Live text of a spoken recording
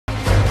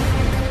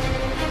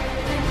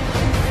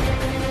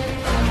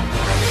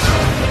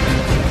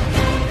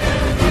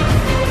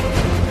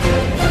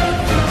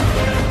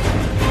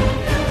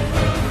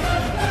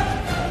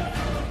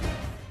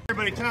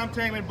Tom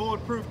Tangman,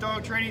 Bulletproof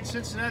Dog Training,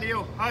 Cincinnati,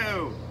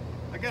 Ohio.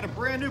 I got a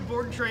brand new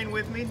board and train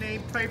with me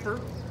named Piper.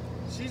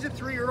 She's a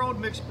 3-year-old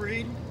mixed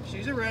breed.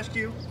 She's a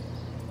rescue.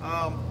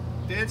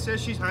 Dad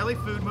says she's highly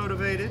food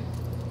motivated.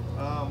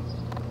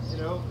 You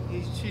know,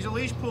 she's a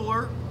leash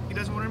puller. He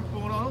doesn't want her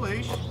pulling on a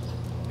leash.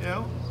 You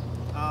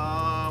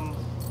know,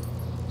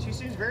 she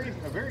seems very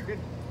good,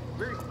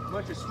 very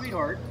much a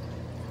sweetheart.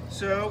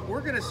 So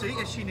we're gonna see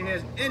if she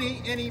has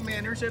any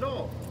manners at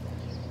all.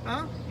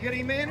 Huh? You got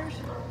any manners?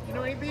 You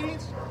know any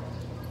obedience?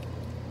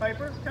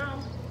 Piper,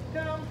 come.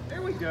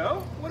 There we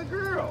go. What a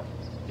girl.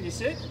 Can you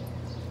sit?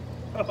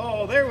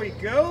 Oh, there we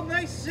go.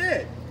 Nice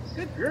sit.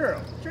 Good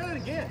girl. Try that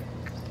again.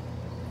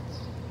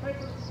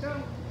 Piper,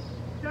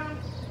 come.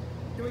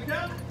 Can we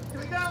go?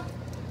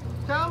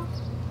 Come.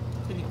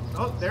 Can you?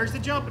 Oh, there's the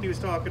jumping he was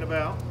talking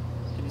about.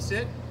 Can you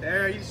sit?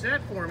 There, you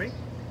sat for me.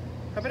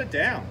 How about a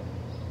down?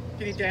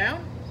 Can you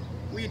down?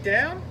 Will you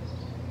down?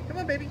 Come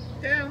on, baby.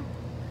 Down.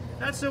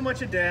 Not so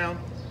much a down.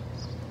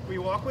 Will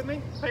you walk with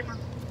me, Piper?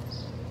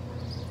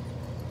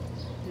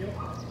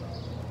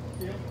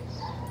 Heel.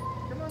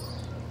 Come on.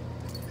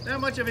 Not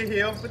much of a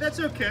heel, but that's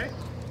okay.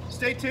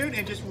 Stay tuned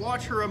and just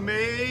watch her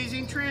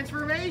amazing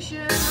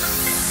transformation.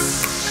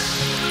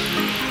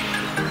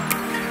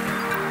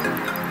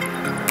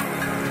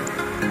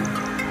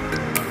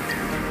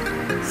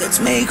 Let's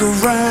make a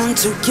run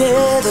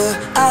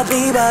together. I'll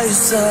be by your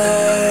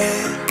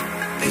side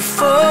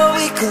before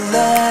we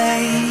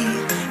collide.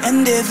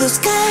 And if the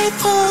sky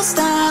falls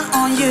down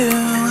on you,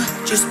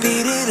 just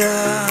beat it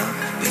up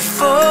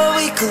before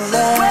we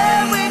collide.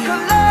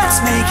 Let's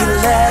make it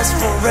last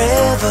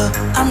forever.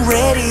 I'm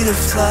ready to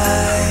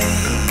fly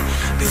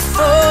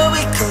before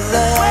we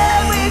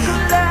collide.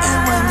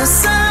 And when the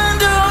sun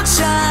don't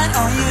shine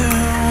on you,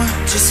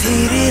 just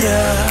heat it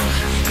up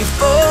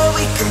before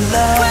we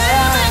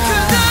collide.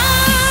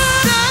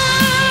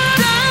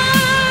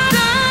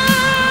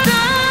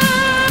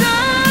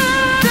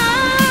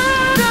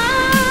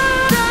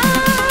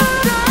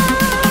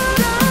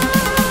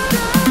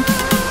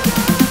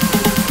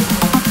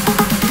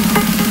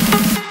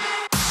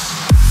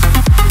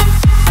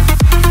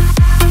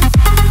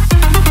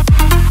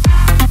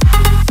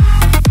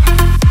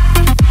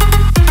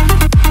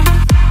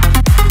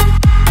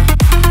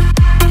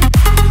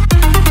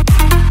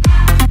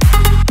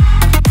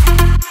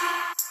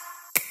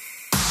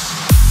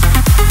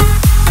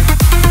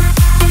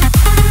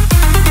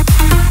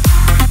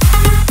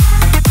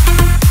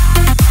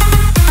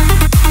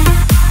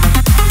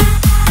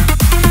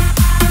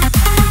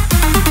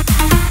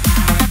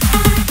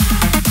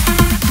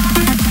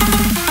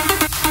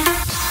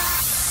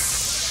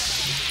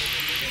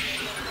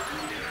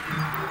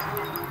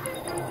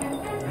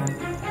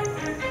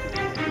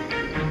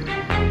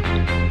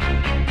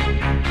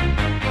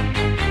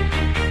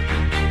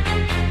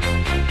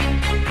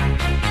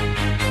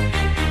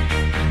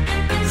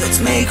 Let's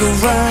make a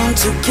run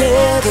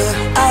together.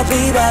 I'll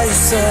be by your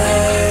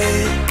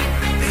side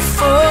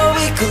before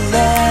we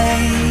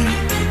collide.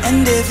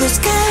 And if the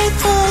sky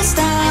falls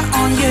down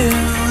on you,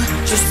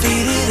 just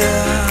beat it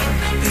up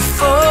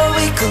before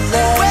we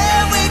collide.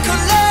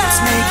 Let's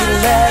make it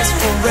last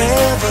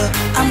forever.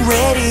 I'm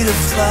ready to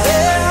fly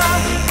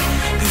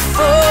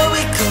before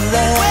we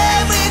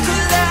collide.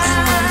 And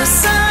when the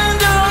sun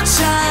don't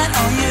shine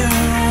on you,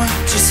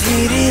 just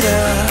heat it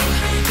up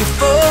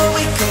before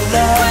we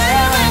collide.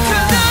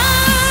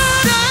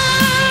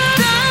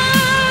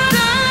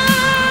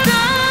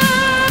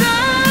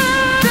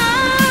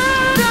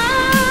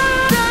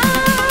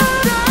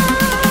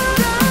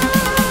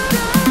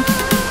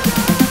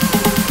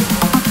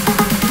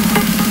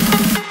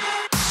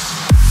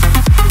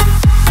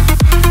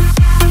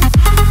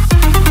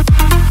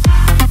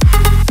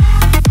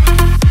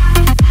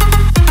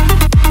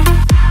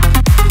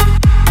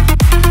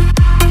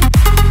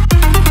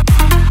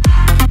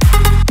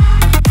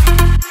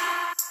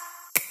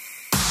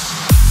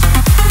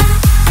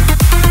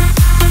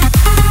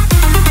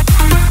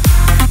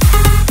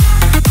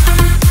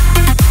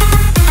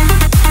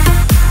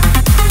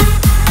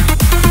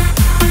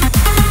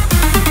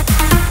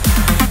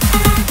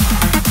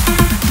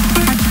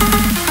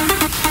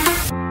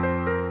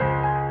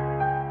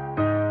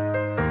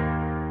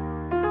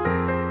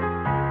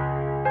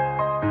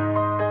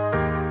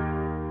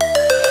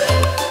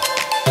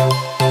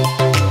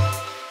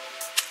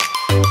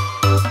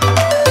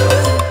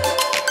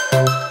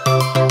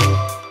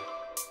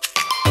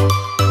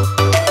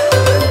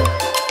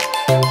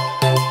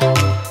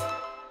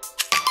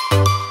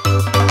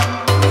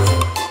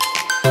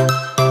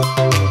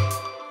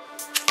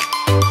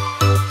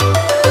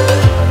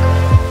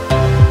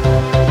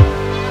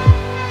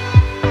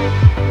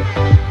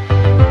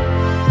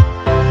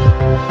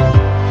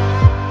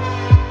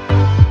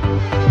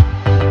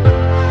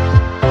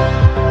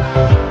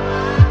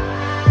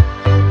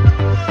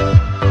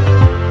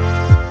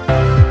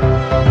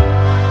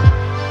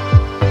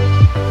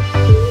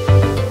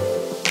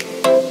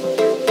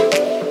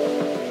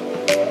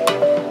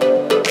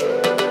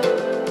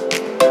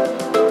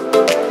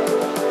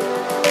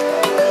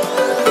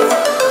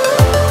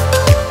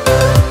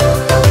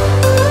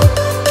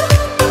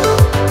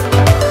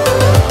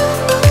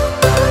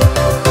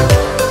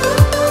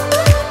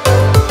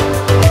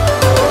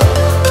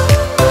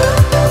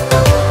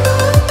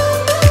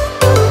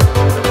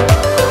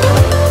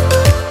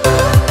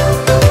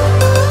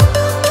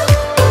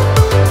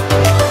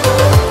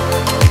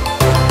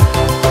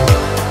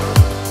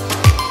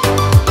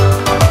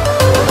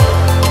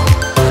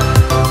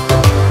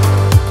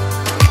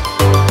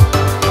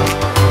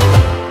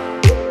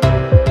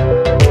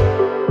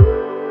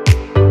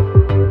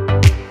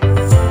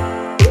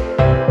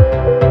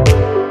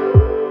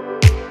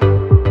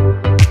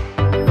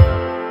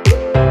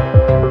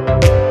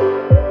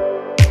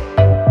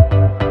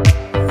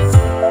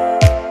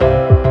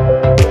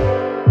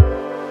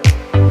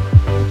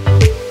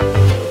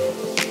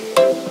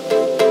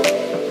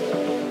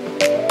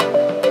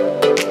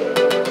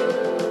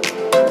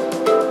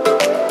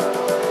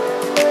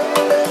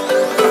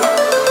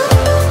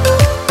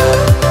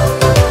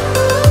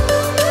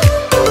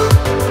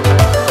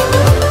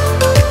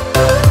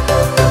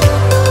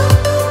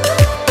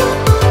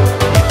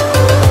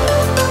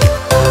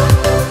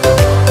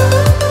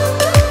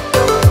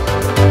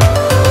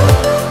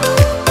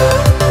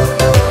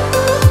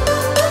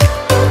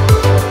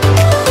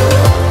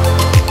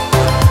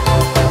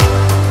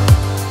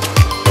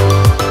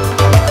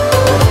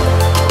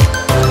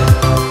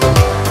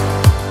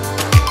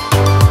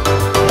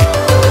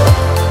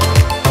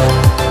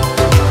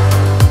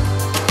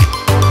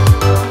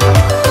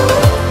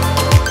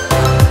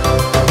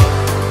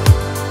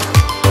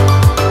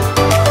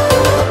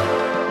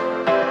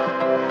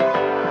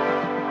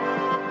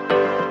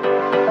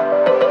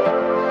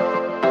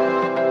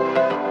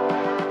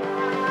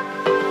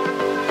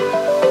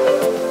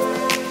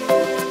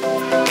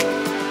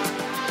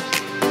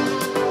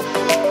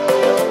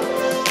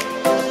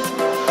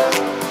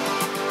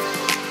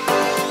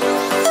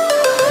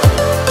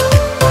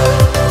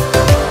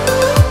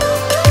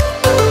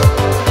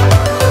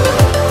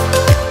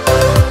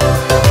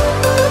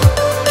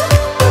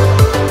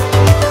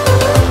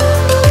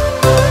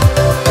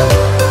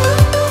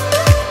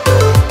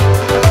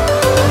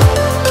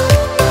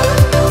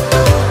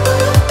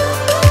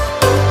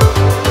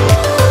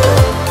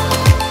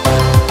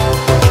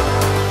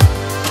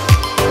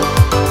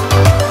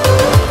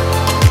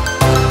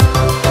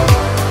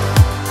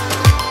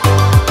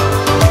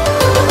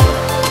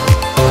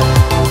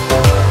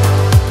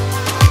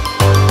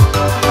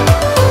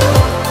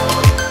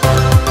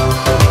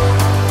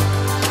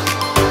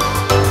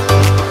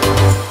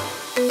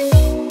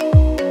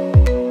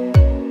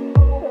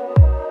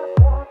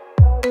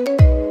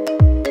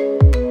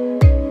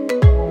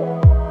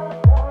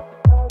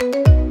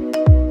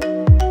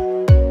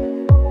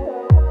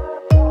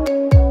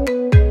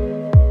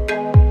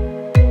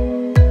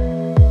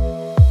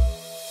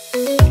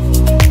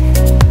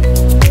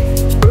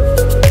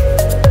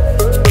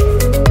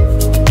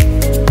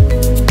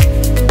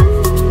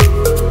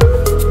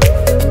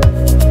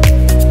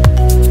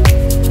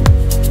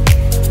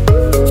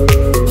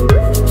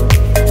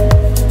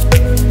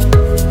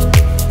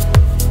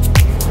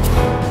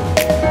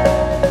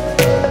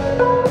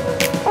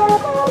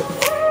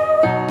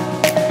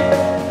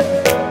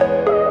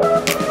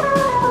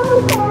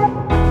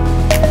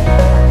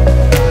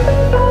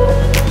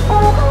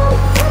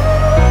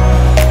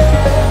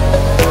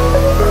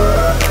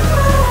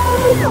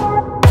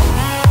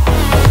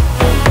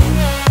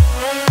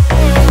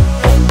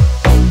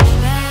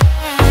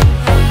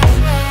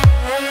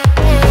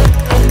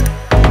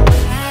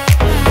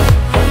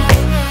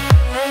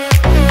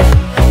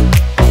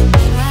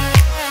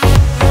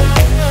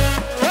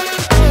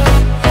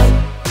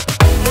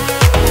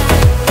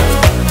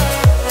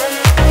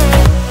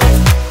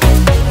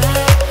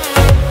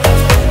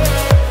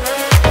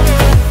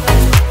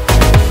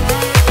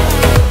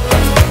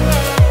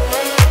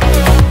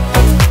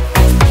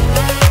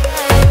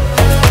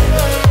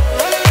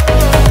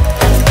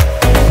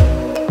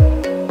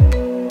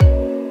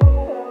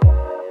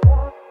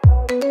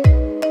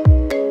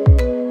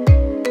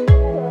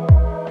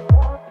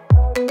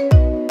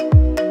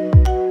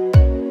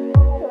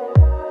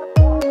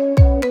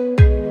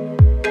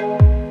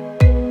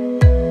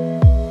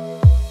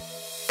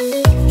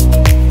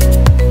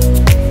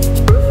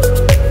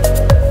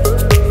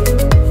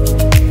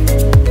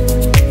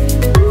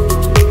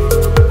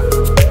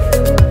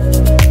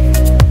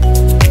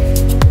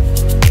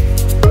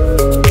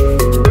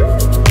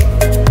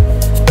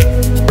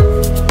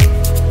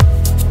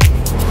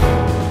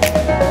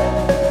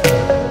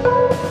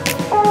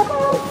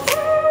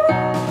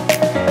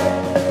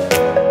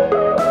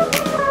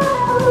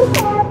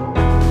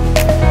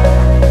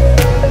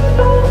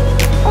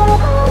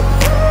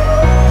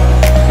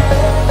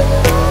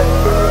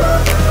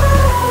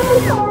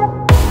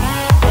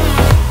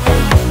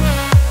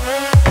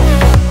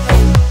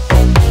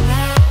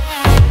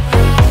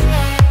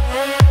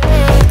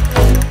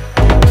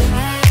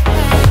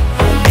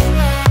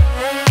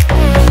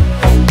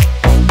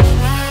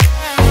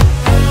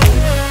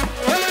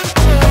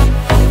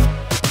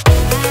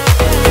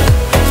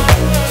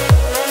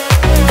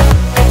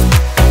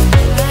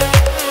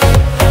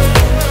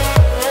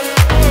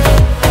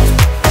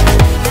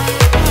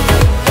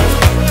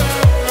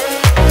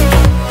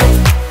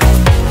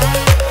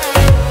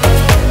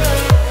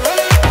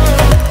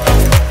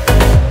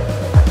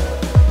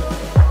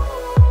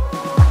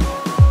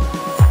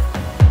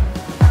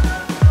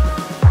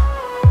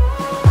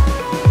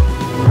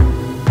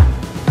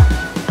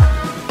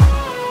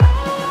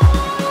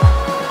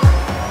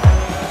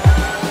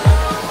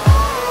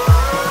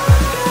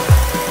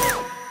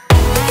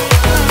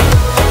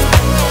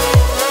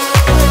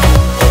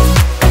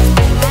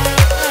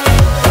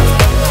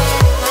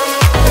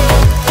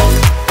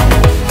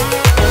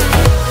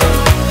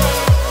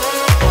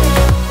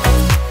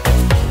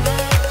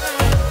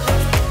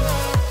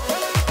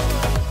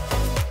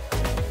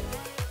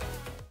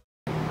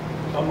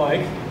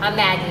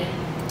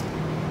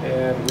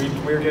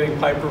 We're getting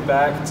Piper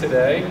back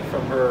today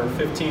from her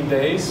 15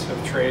 days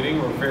of training.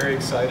 We're very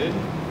excited.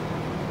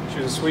 She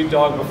was a sweet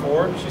dog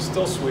before. She's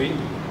still sweet,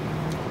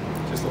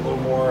 just a little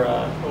more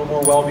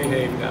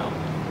well-behaved now.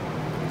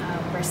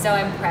 We're so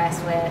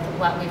impressed with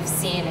what we've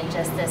seen in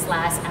just this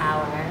last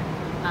hour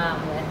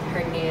with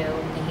her new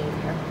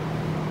behavior.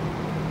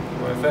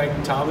 I want to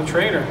thank Tom, the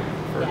trainer,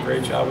 for a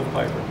great job with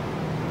Piper.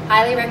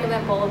 Highly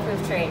recommend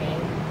Bulletproof Training.